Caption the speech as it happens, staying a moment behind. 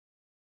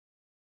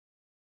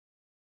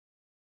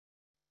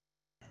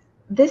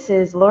This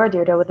is Laura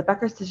Deirdre with the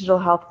Becker's Digital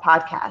Health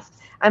Podcast.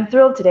 I'm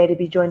thrilled today to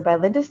be joined by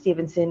Linda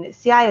Stevenson,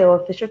 CIO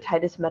of Fisher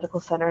Titus Medical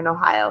Center in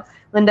Ohio.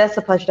 Linda, it's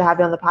a pleasure to have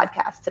you on the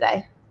podcast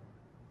today.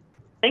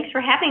 Thanks for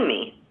having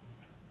me.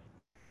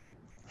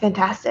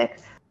 Fantastic.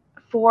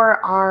 For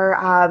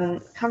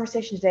our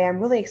conversation today, I'm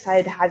really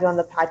excited to have you on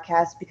the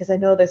podcast because I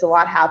know there's a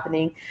lot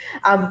happening.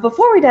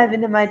 Before we dive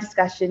into my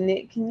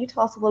discussion, can you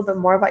tell us a little bit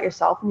more about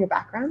yourself and your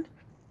background?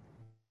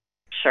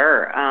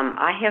 Sure.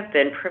 I have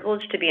been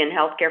privileged to be in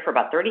healthcare for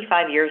about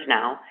 35 years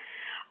now,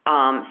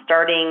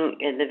 starting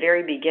in the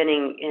very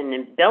beginning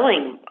in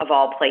billing of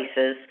all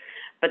places,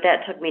 but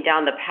that took me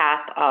down the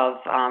path of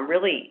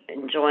really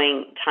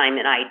enjoying time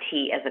in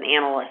IT as an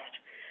analyst.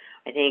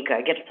 I think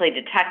I get to play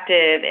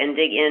detective and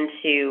dig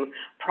into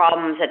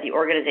problems that the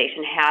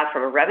organization had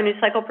from a revenue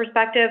cycle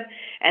perspective,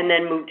 and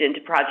then moved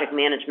into project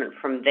management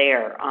from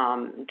there,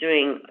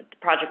 doing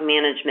project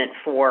management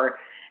for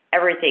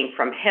everything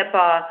from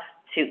HIPAA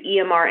to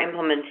EMR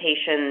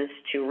implementations,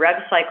 to rev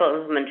cycle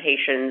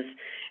implementations,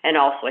 and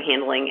also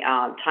handling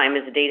time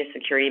as a data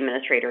security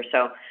administrator.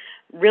 So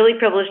really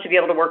privileged to be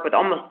able to work with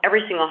almost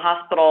every single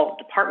hospital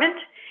department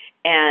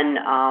and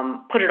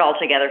put it all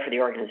together for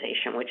the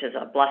organization, which is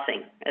a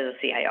blessing as a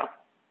CIO.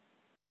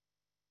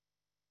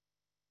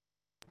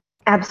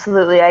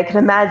 Absolutely. I can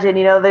imagine,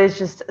 there's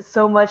just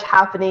so much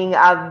happening,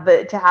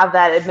 but to have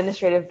that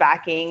administrative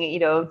backing,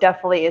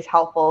 definitely is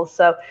helpful.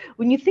 So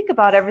when you think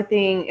about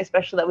everything,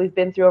 especially that we've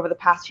been through over the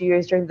past few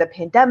years during the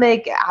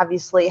pandemic,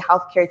 obviously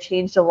healthcare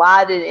changed a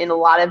lot and a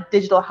lot of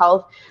digital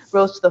health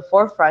rose to the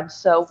forefront.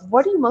 So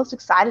what are you most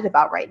excited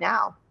about right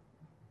now?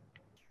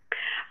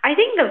 I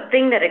think the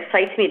thing that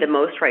excites me the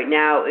most right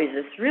now is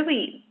this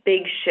really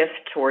big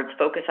shift towards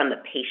focus on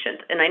the patient.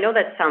 And I know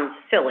that sounds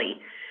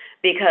silly,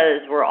 because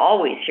we're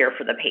always here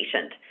for the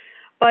patient.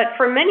 But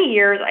for many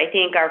years, I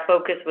think our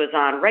focus was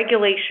on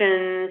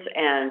regulations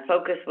and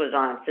focus was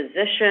on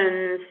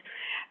physicians.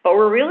 But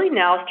we're really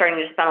now starting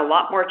to spend a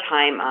lot more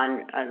time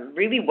on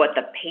really what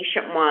the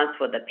patient wants,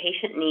 what the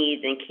patient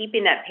needs, and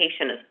keeping that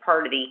patient as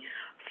part of the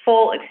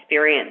full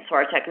experience. So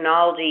our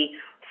technology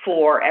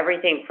for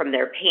everything from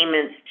their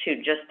payments to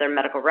just their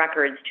medical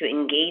records to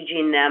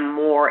engaging them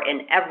more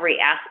in every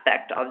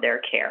aspect of their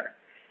care.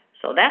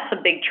 So that's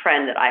a big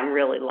trend that I'm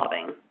really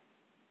loving.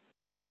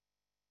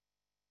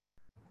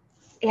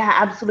 Yeah,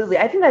 absolutely.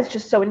 I think that's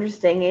just so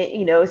interesting,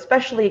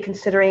 especially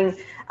considering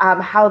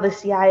how the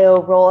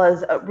CIO role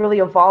has really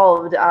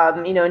evolved,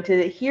 and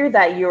to hear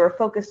that you're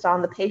focused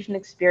on the patient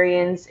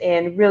experience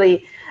and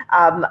really,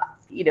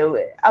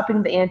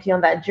 upping the ante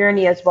on that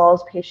journey as well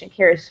as patient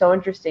care is so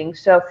interesting.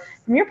 So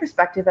from your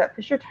perspective at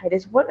Fisher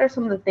Titus, what are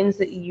some of the things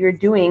that you're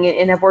doing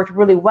and have worked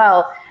really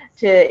well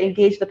to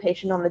engage the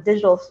patient on the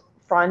digital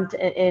front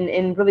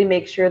and really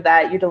make sure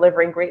that you're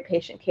delivering great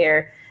patient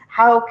care?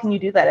 How can you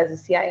do that as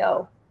a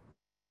CIO?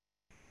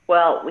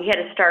 Well, we had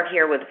to start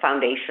here with the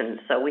foundation.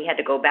 So we had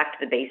to go back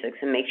to the basics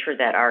and make sure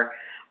that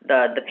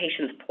the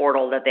patient's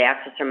portal, that they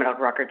access their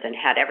medical records and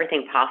had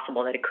everything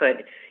possible that it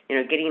could,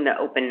 getting the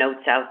open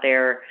notes out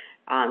there,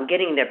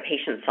 getting their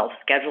patient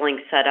self-scheduling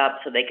set up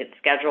so they could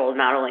schedule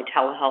not only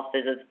telehealth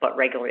visits, but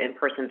regular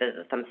in-person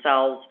visits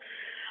themselves.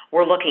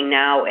 We're looking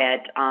now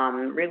at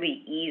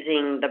really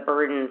easing the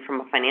burden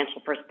from a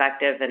financial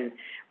perspective and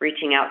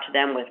reaching out to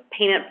them with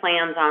payment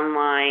plans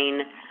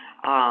online,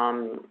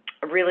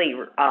 really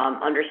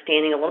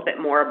understanding a little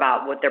bit more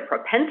about what their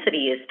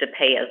propensity is to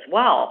pay as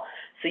well.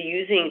 So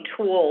using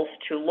tools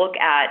to look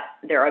at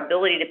their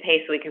ability to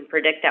pay so we can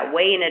predict that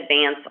way in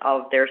advance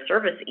of their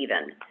service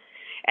even.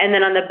 And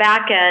then on the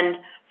back end,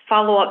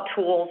 follow-up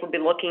tools we'll be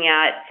looking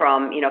at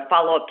from,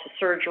 follow-up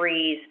to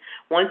surgeries,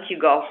 once you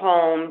go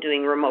home,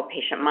 doing remote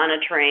patient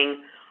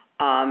monitoring.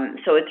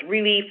 So it's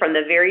really from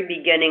the very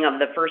beginning of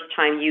the first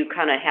time you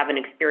kind of have an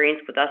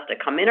experience with us to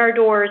come in our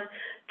doors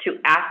to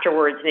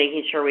afterwards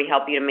making sure we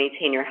help you to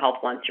maintain your health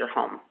once you're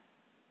home.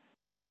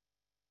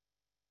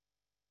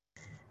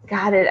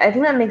 Got it. I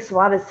think that makes a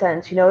lot of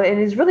sense, and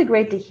it's really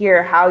great to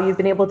hear how you've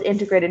been able to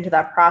integrate into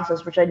that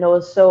process, which I know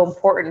is so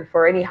important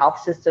for any health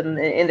system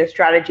in their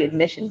strategy and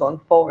mission going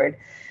forward.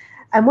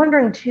 I'm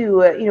wondering too,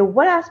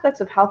 what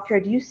aspects of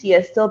healthcare do you see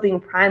as still being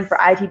primed for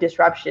IT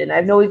disruption? I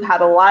know we've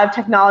had a lot of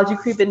technology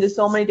creep into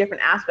so many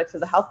different aspects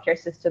of the healthcare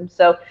system.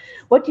 So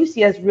what do you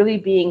see as really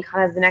being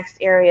kind of the next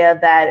area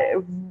that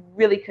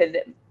really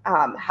could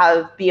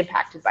be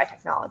impacted by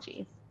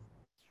technology?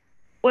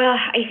 Well,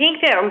 I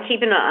think that I'm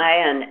keeping an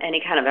eye on any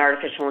kind of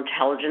artificial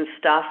intelligence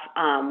stuff.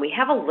 We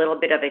have a little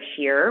bit of it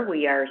here.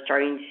 We are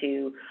starting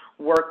to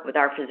work with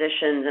our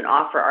physicians and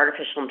offer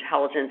artificial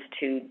intelligence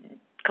to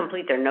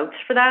complete their notes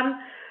for them.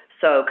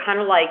 So kind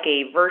of like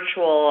a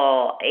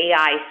virtual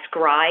AI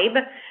scribe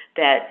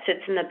that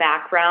sits in the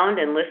background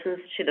and listens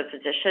to the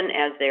physician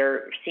as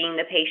they're seeing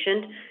the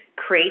patient,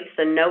 creates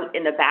the note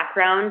in the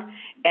background,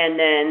 and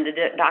then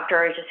the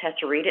doctor just has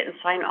to read it and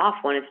sign off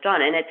when it's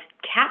done. And it's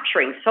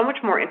capturing so much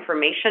more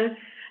information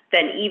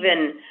than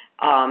even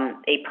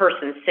a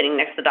person sitting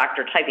next to the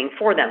doctor typing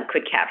for them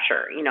could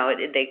capture.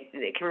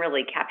 They can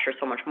really capture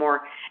so much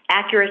more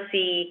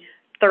accuracy,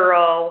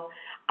 thorough.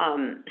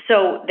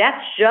 So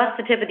that's just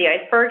the tip of the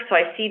iceberg. So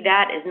I see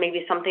that as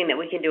maybe something that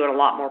we can do in a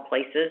lot more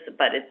places,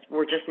 but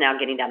we're just now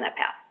getting down that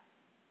path.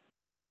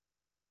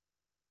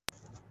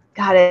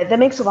 Got it. That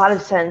makes a lot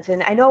of sense.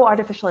 And I know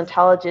artificial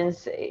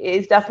intelligence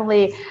is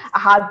definitely a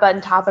hot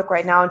button topic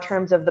right now in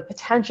terms of the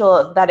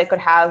potential that it could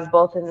have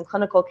both in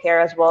clinical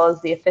care as well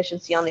as the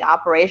efficiency on the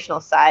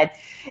operational side.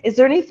 Is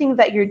there anything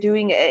that you're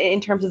doing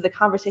in terms of the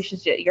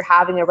conversations that you're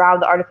having around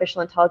the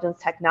artificial intelligence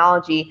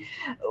technology?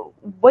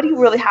 What do you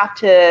really have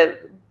to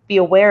be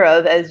aware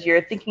of as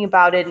you're thinking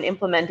about it and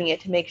implementing it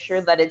to make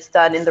sure that it's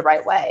done in the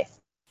right way?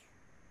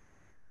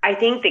 I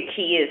think the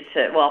key is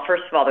to, well,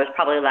 first of all, there's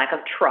probably a lack of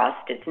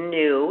trust. It's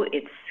new,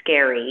 it's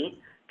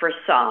scary for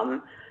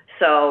some.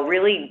 So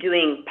really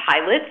doing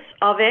pilots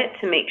of it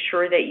to make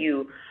sure that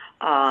you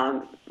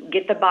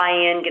get the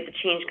buy-in, get the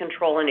change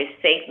control in a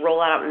safe,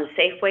 roll out in a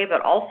safe way,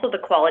 but also the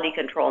quality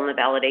control and the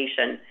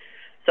validation.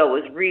 So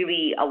it was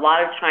really a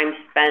lot of time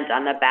spent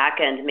on the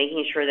back end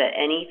making sure that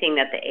anything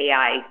that the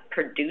AI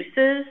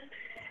produces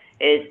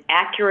is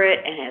accurate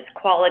and has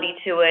quality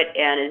to it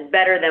and is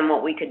better than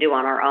what we could do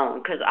on our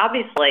own. Because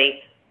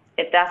obviously,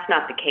 if that's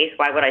not the case,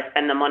 why would I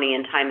spend the money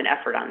and time and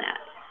effort on that?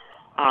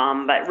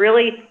 But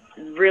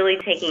really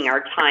taking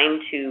our time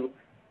to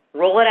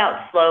roll it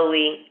out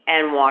slowly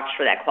and watch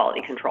for that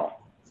quality control.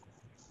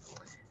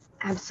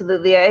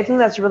 Absolutely. I think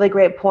that's a really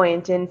great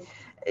point. And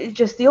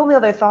just the only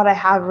other thought I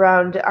have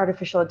around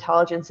artificial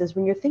intelligence is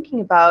when you're thinking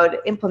about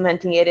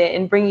implementing it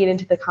and bringing it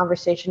into the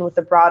conversation with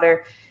the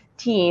broader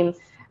team,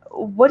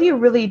 what do you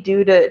really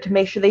do to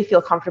make sure they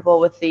feel comfortable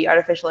with the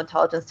artificial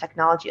intelligence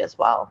technology as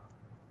well?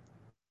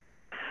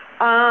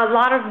 A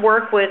lot of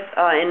work with,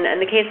 in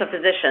the case of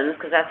physicians,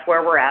 because that's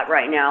where we're at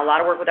right now, a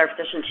lot of work with our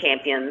physician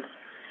champions,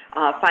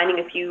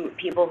 finding a few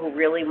people who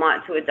really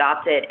want to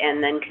adopt it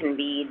and then can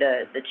be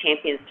the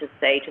champions to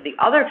say to the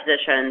other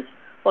physicians,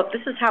 look,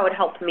 this is how it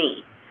helped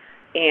me,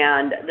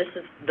 and this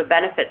is the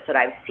benefits that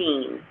I've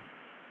seen.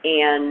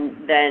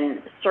 And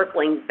then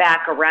circling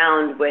back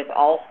around with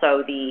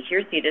also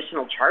here's the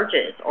additional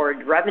charges or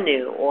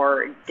revenue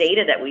or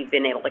data that we've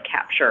been able to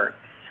capture.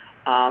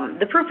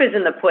 The proof is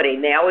in the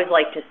pudding. They always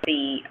like to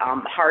see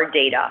hard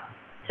data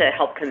to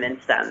help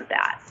convince them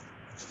that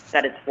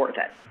it's worth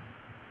it.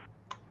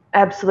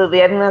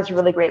 Absolutely. I think that's a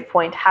really great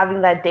point. Having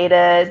that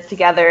data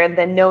together and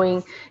then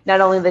knowing not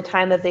only the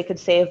time that they could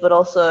save, but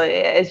also,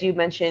 as you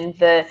mentioned,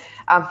 the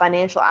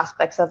financial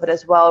aspects of it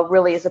as well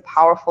really is a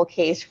powerful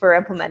case for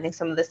implementing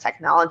some of this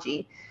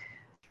technology.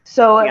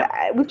 So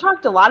we've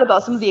talked a lot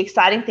about some of the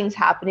exciting things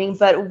happening,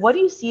 but what do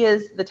you see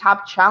as the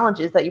top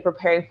challenges that you're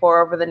preparing for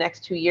over the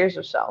next 2 years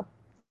or so?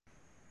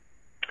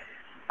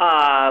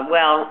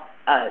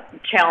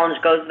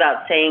 Challenge goes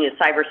without saying is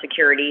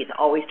cybersecurity. It's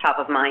always top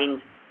of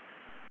mind.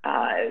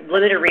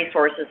 Limited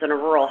resources in a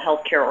rural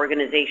healthcare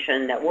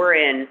organization that we're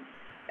in,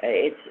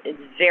 it's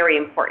very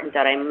important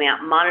that I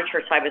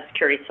monitor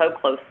cybersecurity so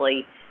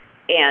closely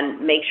and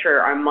make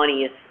sure our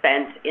money is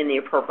spent in the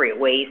appropriate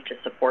ways to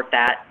support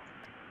that.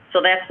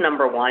 So that's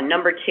number one.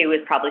 Number two is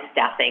probably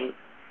staffing.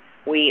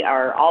 We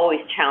are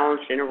always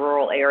challenged in a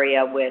rural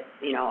area with,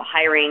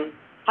 hiring.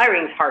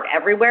 Hiring is hard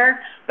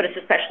everywhere, but it's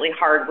especially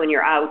hard when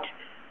you're out.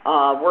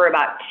 We're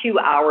about 2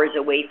 hours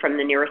away from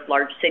the nearest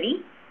large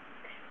city.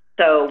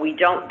 So we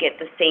don't get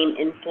the same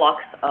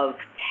influx of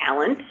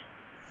talent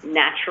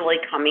naturally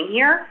coming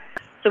here.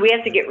 So we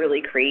have to get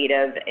really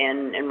creative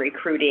in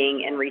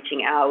recruiting and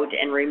reaching out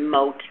and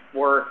remote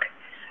work,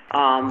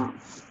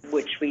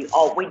 which we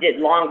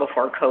did long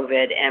before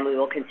COVID, and we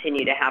will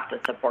continue to have to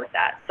support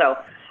that. So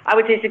I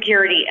would say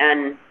security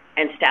and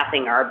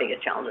staffing are our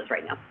biggest challenges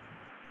right now.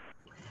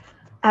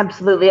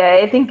 Absolutely.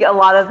 I think a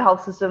lot of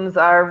health systems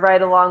are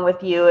right along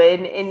with you.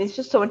 And it's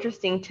just so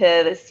interesting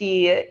to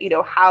see,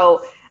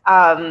 how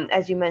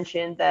as you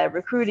mentioned, the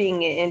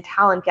recruiting and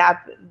talent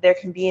gap there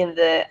can be in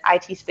the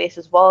IT space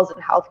as well as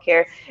in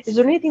healthcare. Is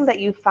there anything that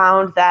you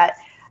found that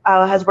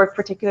has worked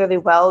particularly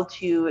well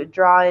to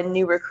draw in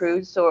new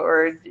recruits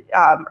or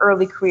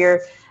early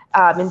career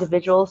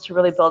individuals to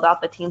really build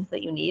out the teams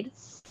that you need?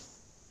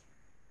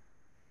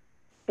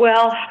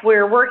 Well,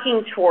 we're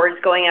working towards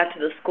going out to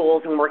the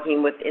schools and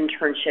working with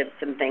internships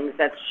and things.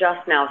 That's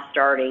just now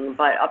starting.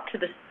 But up to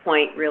this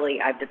point,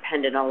 really, I've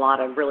depended on a lot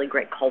of really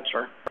great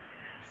culture.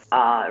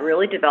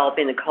 Really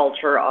developing the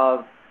culture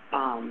of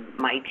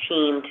my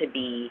team to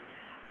be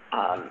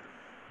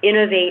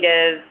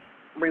innovative,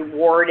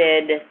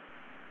 rewarded,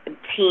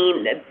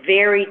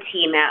 very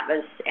team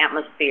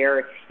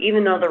atmosphere.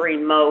 Even though they're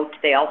remote,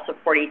 they all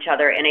support each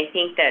other. And I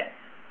think that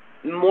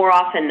more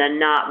often than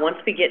not, once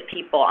we get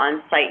people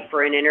on site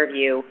for an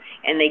interview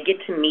and they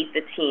get to meet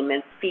the team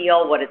and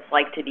feel what it's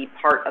like to be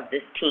part of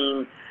this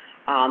team,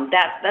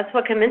 that's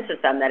what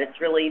convinces them that it's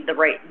really the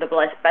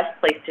best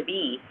place to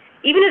be.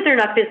 Even if they're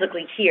not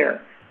physically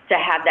here, to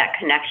have that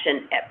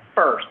connection at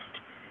first,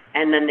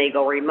 and then they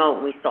go remote,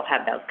 and we still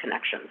have those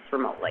connections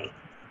remotely.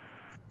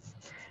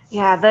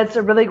 Yeah, that's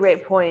a really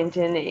great point,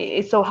 and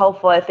it's so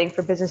helpful, I think,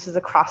 for businesses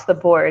across the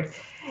board.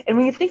 And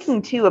when you're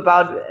thinking too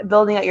about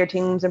building out your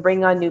teams and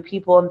bringing on new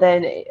people and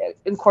then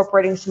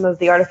incorporating some of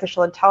the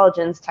artificial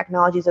intelligence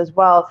technologies as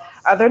well,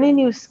 are there any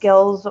new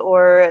skills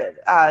or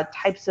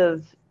types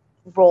of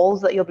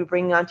roles that you'll be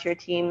bringing onto your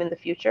team in the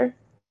future?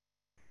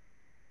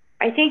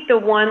 I think the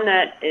one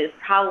that is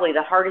probably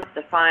the hardest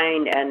to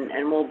find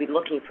and we'll be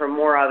looking for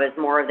more of is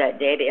more of that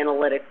data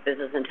analytics,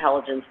 business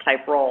intelligence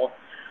type role.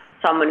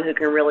 Someone who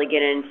can really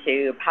get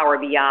into Power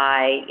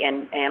BI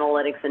and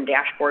analytics and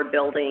dashboard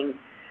building,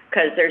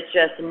 because there's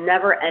just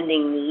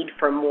never-ending need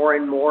for more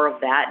and more of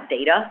that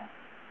data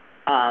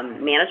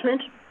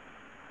management.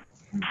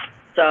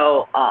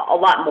 So a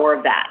lot more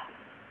of that.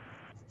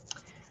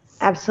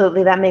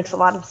 Absolutely. That makes a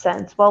lot of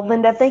sense. Well,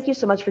 Linda, thank you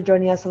so much for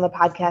joining us on the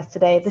podcast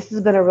today. This has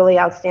been a really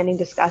outstanding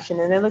discussion,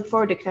 and I look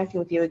forward to connecting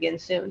with you again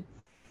soon.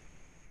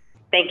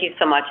 Thank you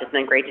so much. It's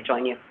been great to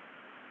join you.